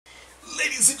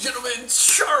Ladies and gentlemen,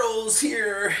 Charles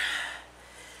here.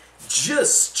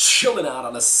 Just chilling out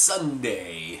on a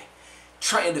Sunday,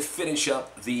 trying to finish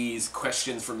up these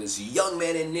questions from this young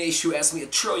man in Nish who asked me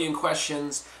 1,000,000,000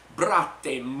 questions.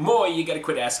 Brate moi, you gotta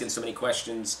quit asking so many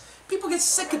questions. People get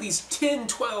sick of these 10,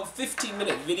 12,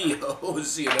 15-minute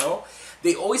videos, you know?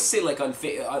 They always say, like, on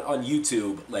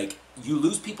YouTube, like, you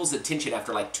lose people's attention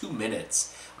after, like, 2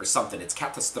 minutes or something. It's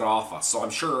catastrophe. So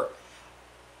I'm sure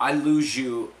I lose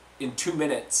you in 2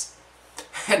 minutes,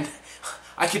 and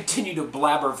I continue to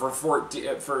blabber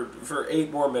for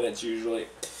 8 more minutes usually.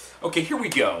 Okay, here we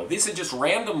go. These are just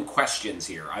random questions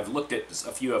here. I've looked at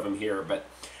a few of them here, but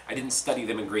I didn't study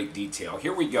them in great detail.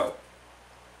 Here we go.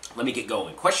 Let me get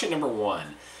going. Question number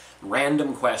 1.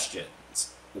 Random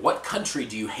questions. What country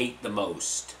do you hate the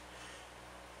most?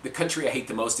 The country I hate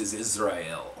the most is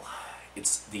Israel.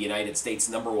 It's the United States'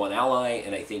 #1 ally,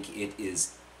 and I think it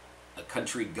is a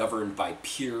country governed by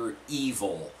pure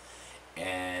evil,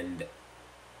 and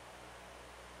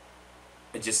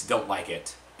I just don't like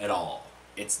it at all.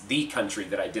 It's the country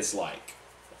that I dislike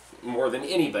more than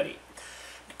anybody.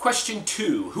 Question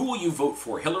 2, who will you vote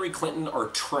for, Hillary Clinton or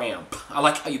Tramp? I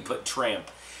like how you put Tramp.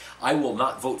 I will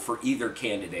not vote for either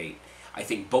candidate. I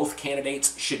think both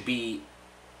candidates shouldn't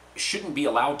be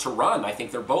allowed to run. I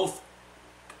think they're both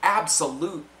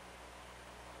absolute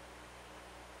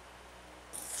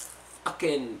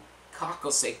fucking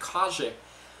kakose.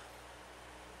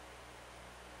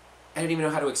 I don't even know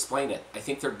how to explain it. I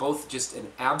think they're both just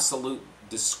an absolute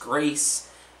disgrace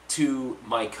to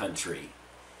my country.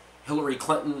 Hillary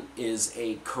Clinton is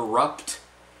a corrupt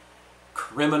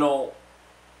criminal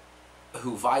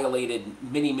who violated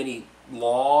many, many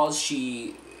laws.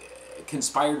 She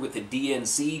conspired with the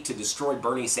DNC to destroy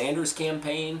Bernie Sanders'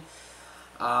 campaign.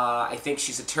 I think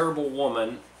she's a terrible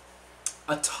woman,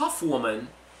 a tough woman,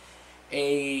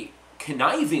 a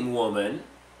conniving woman,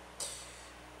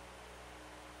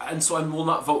 and so I will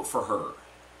not vote for her.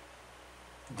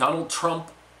 Donald Trump,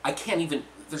 I can't even,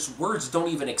 there's words don't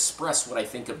even express what I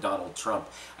think of Donald Trump.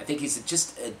 I think he's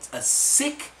just a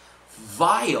sick,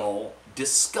 vile,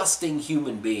 disgusting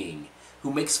human being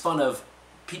who makes fun of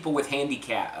people with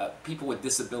people with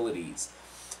disabilities,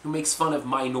 who makes fun of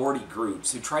minority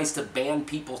groups, who tries to ban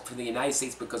people from the United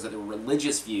States because of their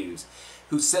religious views,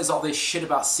 who says all this shit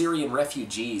about Syrian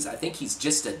refugees. I think he's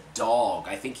just a dog.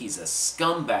 I think he's a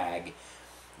scumbag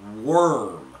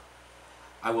worm.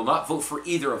 I will not vote for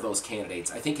either of those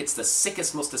candidates. I think it's the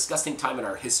sickest, most disgusting time in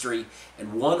our history,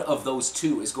 and one of those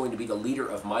two is going to be the leader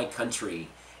of my country.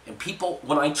 And people,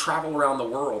 when I travel around the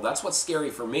world, that's what's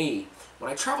scary for me.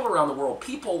 When I travel around the world,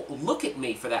 people look at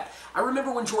me for that. I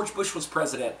remember when George Bush was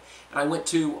president, and I went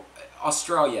to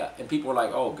Australia, and people were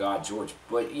like, oh God, George,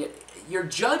 but you're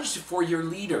judged for your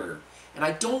leader, and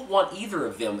I don't want either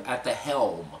of them at the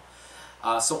helm.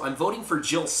 So I'm voting for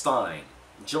Jill Stein.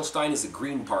 Jill Stein is a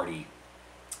Green Party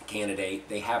candidate.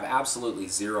 They have absolutely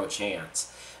zero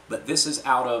chance. But this is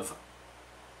out of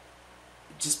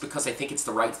just because I think it's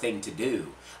the right thing to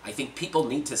do. I think people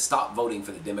need to stop voting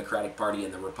for the Democratic Party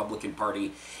and the Republican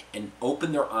Party and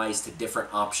open their eyes to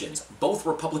different options. Both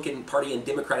Republican Party and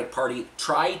Democratic Party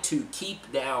try to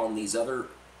keep down these other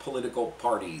political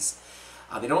parties.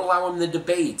 They don't allow them in the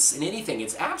debates and anything.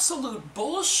 It's absolute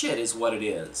bullshit is what it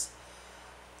is.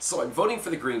 So I'm voting for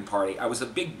the Green Party. I was a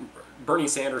big Bernie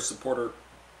Sanders supporter,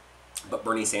 but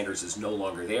Bernie Sanders is no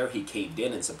longer there. He caved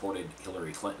in and supported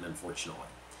Hillary Clinton, unfortunately.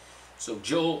 So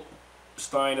Jill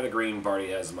Stein of the Green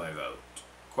Party has my vote.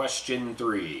 Question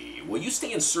 3. Will you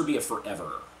stay in Serbia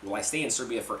forever? Will I stay in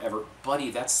Serbia forever?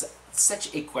 Buddy, that's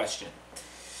such a question.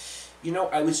 You know,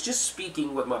 I was just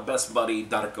speaking with my best buddy,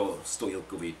 Darko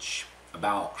Stojilkovic,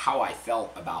 about how I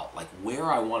felt about, like, where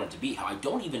I wanted to be, how I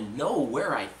don't even know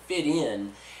where I fit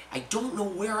in. I don't know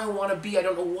where I want to be. I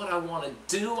don't know what I want to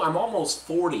do. I'm almost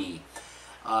 40.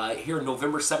 Here,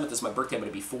 November 7th is my birthday. I'm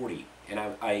going to be 40. And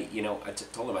I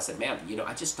told him, I said, man,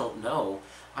 I just don't know.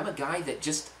 I'm a guy that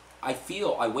just, I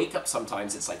wake up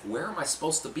sometimes, it's like, where am I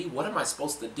supposed to be? What am I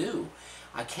supposed to do?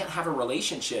 I can't have a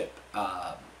relationship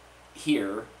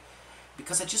here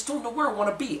because I just don't know where I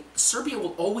want to be. Serbia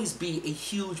will always be a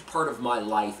huge part of my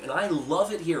life, and I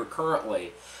love it here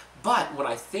currently. But when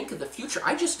I think of the future,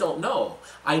 I just don't know.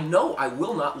 I know I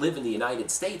will not live in the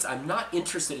United States. I'm not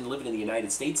interested in living in the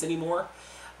United States anymore,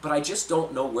 but I just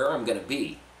don't know where I'm going to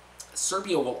be.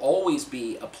 Serbia will always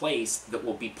be a place that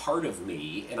will be part of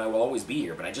me, and I will always be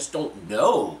here, but I just don't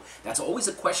know. That's always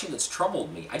a question that's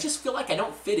troubled me. I just feel like I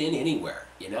don't fit in anywhere,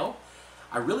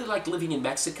 I really liked living in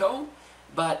Mexico,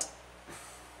 but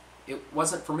it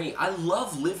wasn't for me. I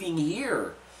love living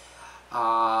here.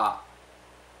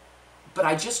 But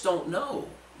I just don't know,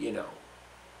 you know.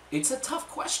 It's a tough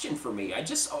question for me. I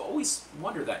just always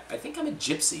wonder that. I think I'm a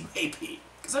gypsy, maybe,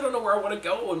 because I don't know where I want to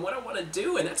go and what I want to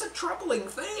do, and that's a troubling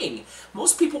thing.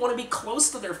 Most people want to be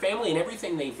close to their family and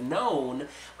everything they've known.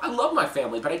 I love my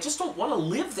family, but I just don't want to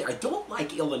live there. I don't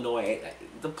like Illinois.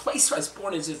 The place where I was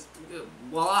born is just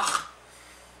blah.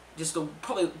 Just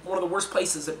probably one of the worst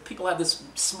places that people have this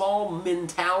small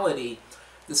mentality,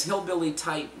 this hillbilly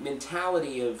type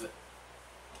mentality of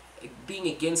being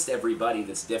against everybody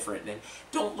that's different and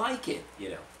don't like it, you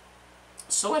know.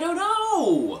 So I don't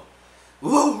know.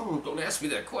 Whoa, don't ask me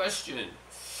that question.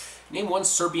 Name one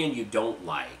Serbian you don't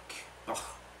like.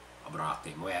 Oh,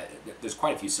 there's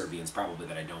quite a few Serbians probably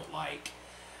that I don't like.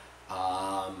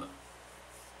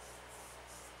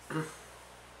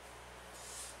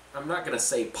 I'm not going to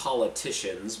say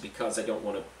politicians because I don't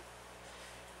want to...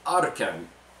 Arkan,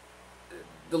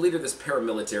 the leader of this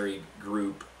paramilitary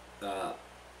group that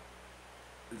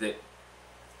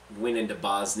went into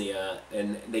Bosnia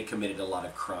and they committed a lot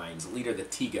of crimes. The leader of the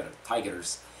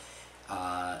Tigers,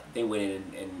 they went in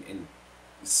and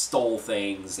stole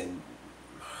things and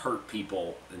hurt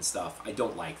people and stuff. I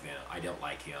don't like them. I don't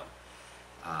like him.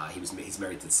 He's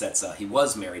married to Setsa. He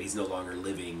was married. He's no longer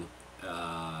living.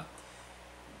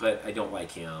 But I don't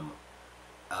like him.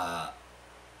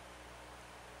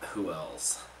 Who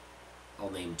else? I'll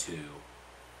name two.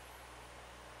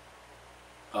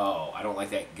 Oh, I don't like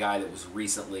that guy that was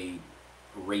recently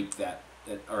raped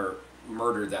or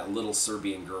murdered that little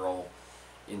Serbian girl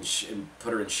and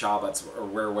put her in Shabbats, or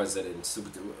where was it? In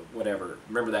whatever.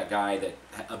 Remember that guy that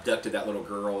abducted that little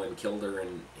girl and killed her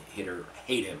and hit her?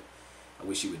 Hate him. I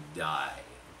wish he would die.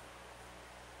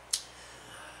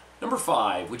 Number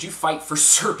 5, would you fight for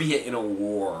Serbia in a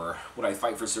war? Would I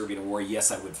fight for Serbia in a war? Yes,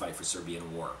 I would fight for Serbia in a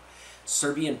war.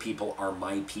 Serbian people are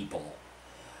my people.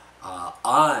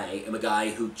 I am a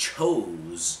guy who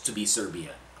chose to be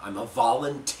Serbian. I'm a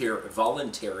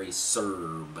voluntary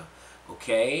Serb,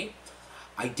 okay?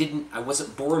 I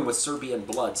wasn't born with Serbian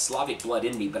blood, Slavic blood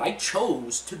in me, but I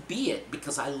chose to be it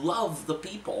because I love the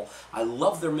people. I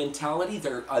love their mentality.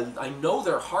 I know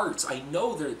their hearts. I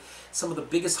know they're some of the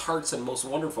biggest hearts and most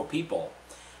wonderful people.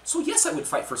 So yes, I would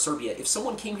fight for Serbia. If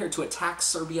someone came here to attack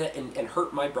Serbia and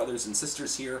hurt my brothers and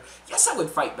sisters here, yes, I would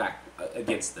fight back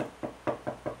against them.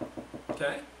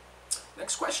 Okay?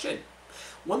 Next question.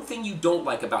 One thing you don't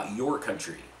like about your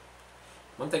country.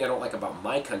 One thing I don't like about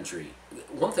my country.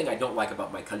 One thing I don't like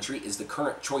about my country is the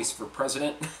current choice for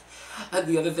president.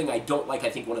 The other thing I don't like, I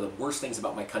think one of the worst things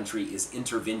about my country is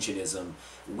interventionism.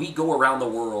 We go around the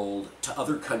world to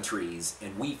other countries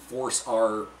and we force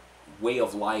our way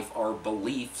of life, our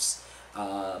beliefs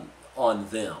on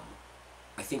them.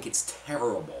 I think it's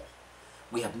terrible.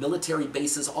 We have military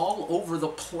bases all over the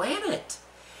planet.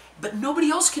 But nobody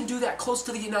else can do that close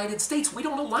to the United States. We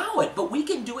don't allow it, but we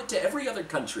can do it to every other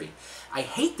country. I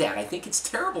hate that. I think it's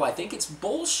terrible. I think it's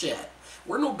bullshit.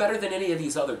 We're no better than any of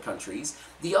these other countries.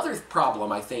 The other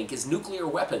problem, I think, is nuclear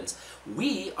weapons.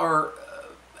 We are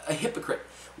a hypocrite.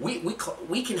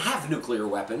 We can have nuclear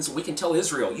weapons. We can tell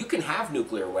Israel, you can have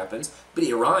nuclear weapons, but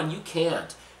Iran, you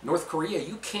can't. North Korea,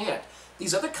 you can't.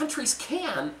 These other countries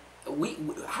can.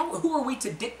 Who are we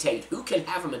to dictate who can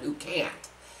have them and who can't?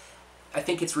 I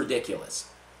think it's ridiculous.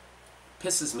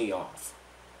 Pisses me off.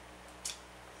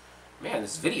 Man,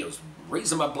 this video's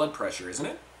raising my blood pressure, isn't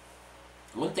it?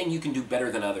 One thing you can do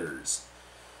better than others.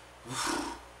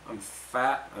 I'm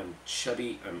fat, I'm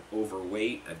chubby, I'm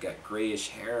overweight, I've got grayish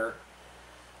hair.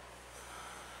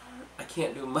 I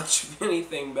can't do much of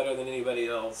anything better than anybody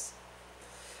else.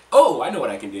 Oh, I know what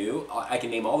I can do. I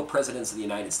can name all the presidents of the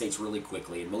United States really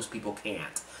quickly, and most people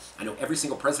can't. I know every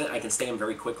single president. I can say them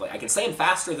very quickly. I can say them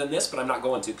faster than this, but I'm not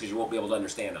going to because you won't be able to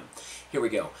understand them. Here we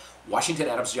go. Washington,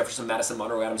 Adams, Jefferson, Madison,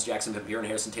 Monroe, Adams, Jackson, Van Buren,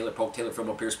 Harrison, Taylor, Polk, Taylor,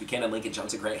 Fillmore, Pierce, Buchanan, Lincoln,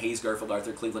 Johnson, Grant, Hayes, Garfield,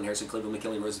 Arthur, Cleveland, Harrison, Cleveland,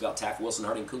 McKinley, Roosevelt, Taft, Wilson,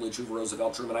 Harding, Coolidge, Hoover,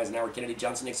 Roosevelt, Truman, Eisenhower, Kennedy,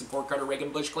 Johnson, Nixon, Ford, Carter,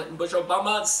 Reagan, Bush, Clinton, Bush,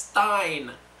 Obama,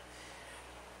 Stein.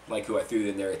 Like who I threw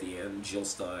in there at the end, Jill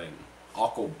Stein.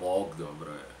 Oko Bog,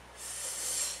 dobre.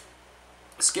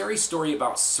 A scary story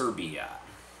about Serbia.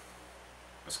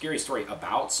 A scary story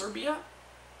about Serbia?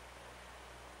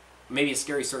 Maybe a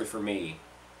scary story for me.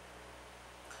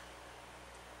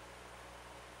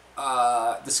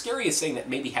 The scariest thing that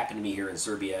maybe happened to me here in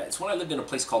Serbia is when I lived in a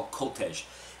place called Kotej.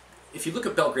 If you look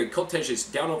at Belgrade, Kotej is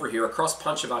down over here, across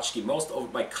Pančevački, most over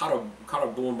by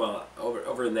Karabuma,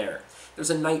 over in there. There's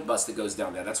a night bus that goes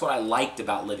down there. That's what I liked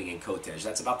about living in Kotej.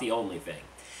 That's about the only thing.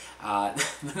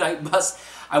 The night bus,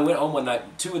 I went home one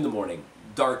night, 2 in the morning,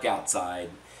 dark outside.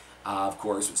 Of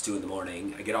course, it was 2 in the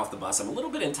morning. I get off the bus. I'm a little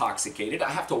bit intoxicated.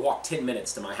 I have to walk 10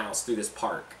 minutes to my house through this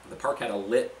park. The park had a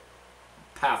lit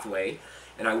pathway,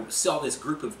 and I saw this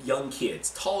group of young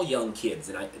kids, tall young kids,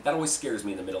 and that always scares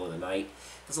me in the middle of the night,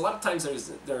 because a lot of times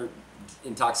they're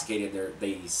intoxicated,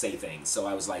 they say things. So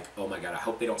I was like, oh my God, I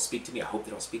hope they don't speak to me. I hope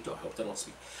they don't speak to me. I hope they don't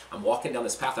speak. I'm walking down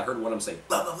this path. I heard one of them say,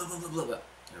 blah, blah, blah, blah, blah, blah.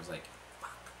 And I was like,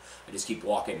 fuck. I just keep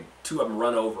walking. Two of them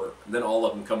run over, and then all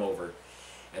of them come over.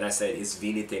 And I said,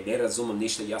 izvinite, ne razumem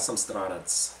ništa, ja sam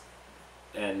stranac.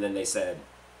 And then they said,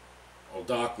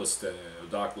 odakle ste,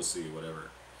 odakle si,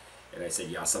 whatever. And I said,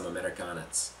 ja sam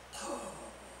Amerikanac.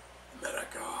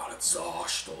 Amerikanac,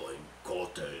 zašto im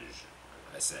kotež?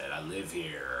 I said, I live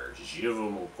here.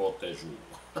 Živim u Kotežu.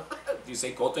 Do you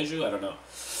say Kotežu? I don't know.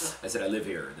 I said, I live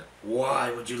here.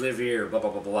 Why would you live here? Blah, blah,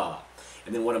 blah, blah.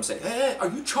 And then one of them said, hey, are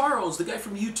you Charles, the guy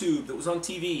from YouTube that was on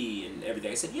TV and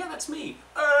everything? I said, yeah, that's me.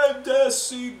 I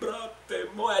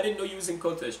didn't know you was in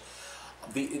Kotež.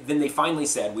 Then they finally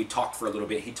said, we talked for a little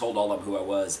bit. He told all of them who I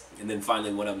was. And then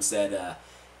finally one of them said,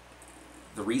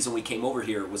 the reason we came over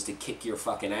here was to kick your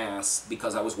fucking ass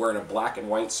because I was wearing a black and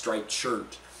white striped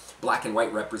shirt. Black and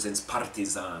white represents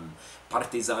Partizan.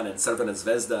 Partizan and Crvena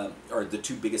Zvezda are the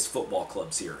two biggest football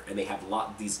clubs here, and they have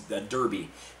the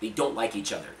derby. They don't like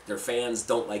each other. Their fans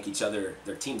don't like each other.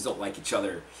 Their teams don't like each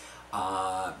other.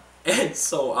 And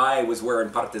so I was wearing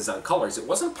Partizan colors. It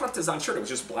wasn't a Partizan shirt. It was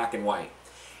just black and white.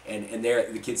 And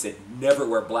there the kid said, never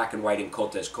wear black and white in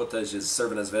Kotež. Kotež is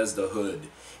Crvena Zvezda hood.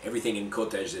 Everything in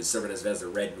Kotež is Crvena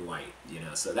Zvezda red and white. You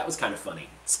know, so that was kind of funny.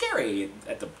 Scary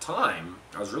at the time.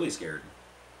 I was really scared.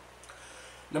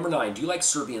 Number 9, do you like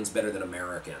Serbians better than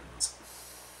Americans?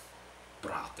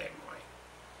 Brate moj.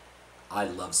 I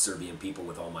love Serbian people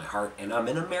with all my heart, and I'm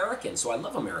an American, so I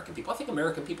love American people. I think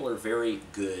American people are very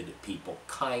good people,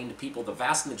 kind people. The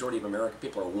vast majority of American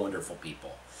people are wonderful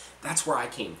people. That's where I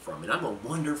came from, and I'm a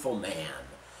wonderful man.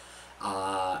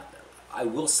 I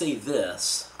will say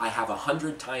this, I have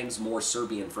 100 times more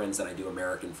Serbian friends than I do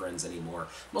American friends anymore.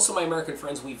 Most of my American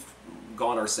friends, we've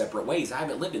gone our separate ways. I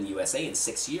haven't lived in the USA in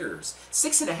 6 years.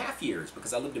 6.5 years,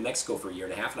 because I lived in Mexico for 1.5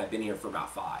 years, and I've been here for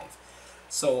about 5.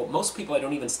 So most people I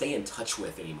don't even stay in touch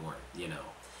with anymore, you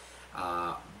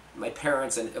know. My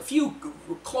parents and a few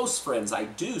close friends I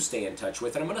do stay in touch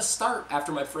with, and I'm going to start,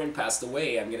 after my friend passed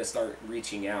away, I'm going to start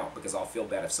reaching out, because I'll feel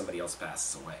bad if somebody else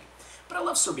passes away. But I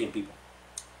love Serbian people.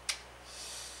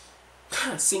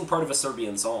 Sing part of a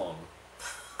Serbian song.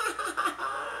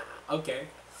 Okay.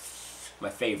 My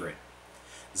favorite.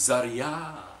 Zar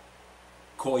ja,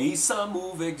 koji sam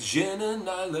uvek žene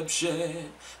najlepše,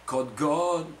 kod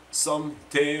god sam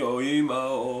teo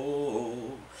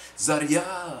imao. Zar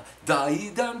ja, da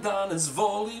I dan danas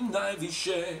volim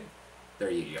najviše.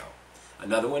 There you go.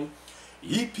 Another one.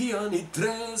 I pijan I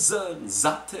trezan,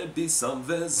 za tebi sam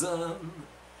vezan.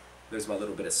 There's my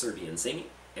little bit of Serbian singing.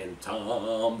 And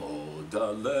tamo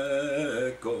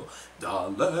daleko,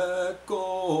 daleko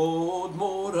od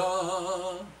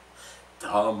mora,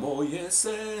 tamo je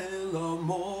selo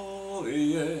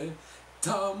moje,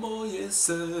 tamo je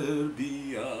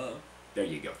Serbia. There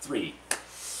you go. 3.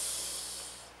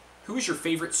 Who is your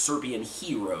favorite Serbian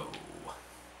hero?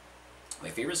 My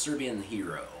favorite Serbian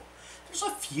hero. There's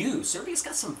a few. Serbia's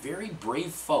got some very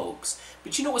brave folks.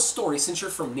 But you know a story, since you're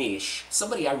from Niš,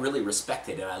 somebody I really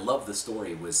respected, and I love the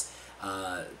story, was,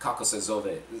 kako se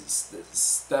zove,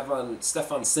 Stefan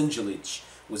Sinjelic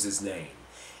was his name.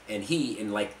 And he,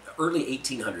 in like early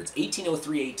 1800s,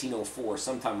 1803, 1804,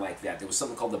 sometime like that, there was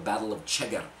something called the Battle of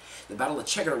Chegar. The Battle of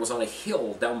Chegar was on a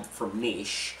hill down from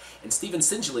Niš. And Stefan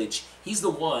Sinjelic, he's the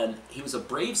one, he was a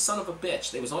brave son of a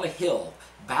bitch. They was on a hill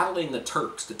battling the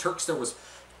Turks. The Turks, there was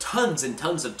tons and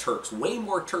tons of Turks, way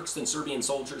more Turks than Serbian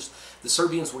soldiers. The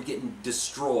Serbians were getting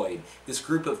destroyed. This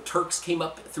group of Turks came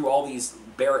up through all these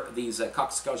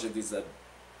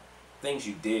things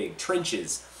you dig,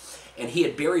 trenches, and he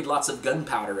had buried lots of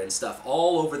gunpowder and stuff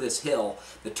all over this hill.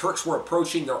 The Turks were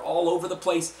approaching, they're all over the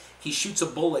place. He shoots a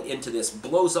bullet into this,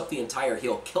 blows up the entire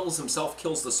hill, kills himself,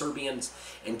 kills the Serbians,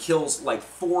 and kills like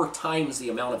 4 times the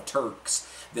amount of Turks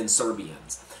than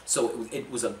Serbians. So it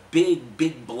was a big,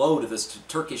 big blow to the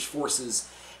Turkish forces,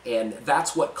 and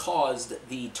that's what caused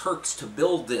the Turks to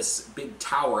build this big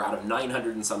tower out of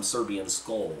 900 and some Serbian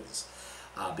skulls,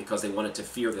 because they wanted to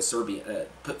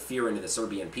put fear into the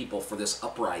Serbian people for this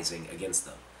uprising against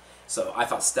them. So I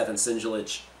thought Stefan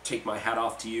Sinjelic, take my hat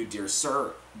off to you, dear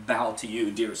sir, bow to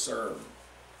you, dear sir.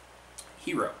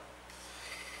 Hero.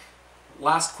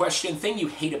 Last question, thing you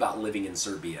hate about living in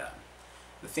Serbia.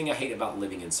 The thing I hate about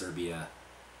living in Serbia,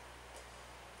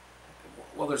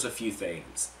 well, there's a few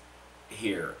things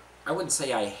here. I wouldn't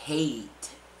say I hate.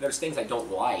 There's things I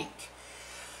don't like.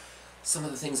 Some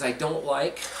of the things I don't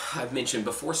like, I've mentioned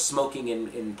before, smoking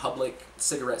in public,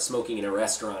 cigarette smoking in a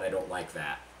restaurant, I don't like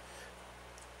that.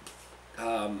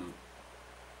 the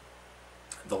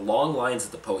long lines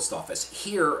at the post office.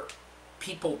 Here,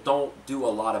 people don't do a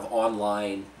lot of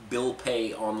online, bill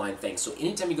pay online things. So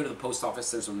anytime you go to the post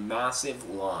office, there's a massive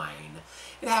line.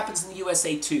 It happens in the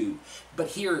USA too, but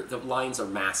here the lines are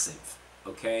massive,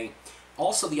 okay?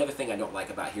 Also, the other thing I don't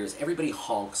like about here is everybody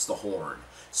honks the horn.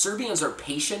 Serbians are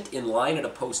patient in line at a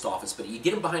post office, but you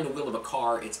get them behind the wheel of a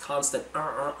car, it's constant.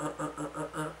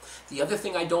 The other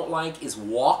thing I don't like is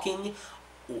walking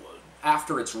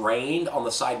after it's rained on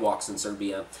the sidewalks in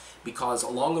Serbia, because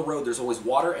along the road there's always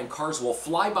water and cars will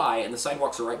fly by and the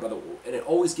sidewalks are right by the, and it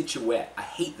always gets you wet. I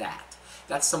hate that.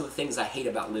 That's some of the things I hate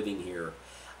about living here.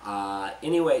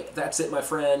 Anyway, that's it, my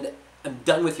friend. I'm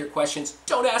done with your questions.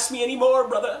 Don't ask me anymore,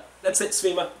 brother. That's it,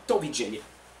 Svima. Don't be genuine.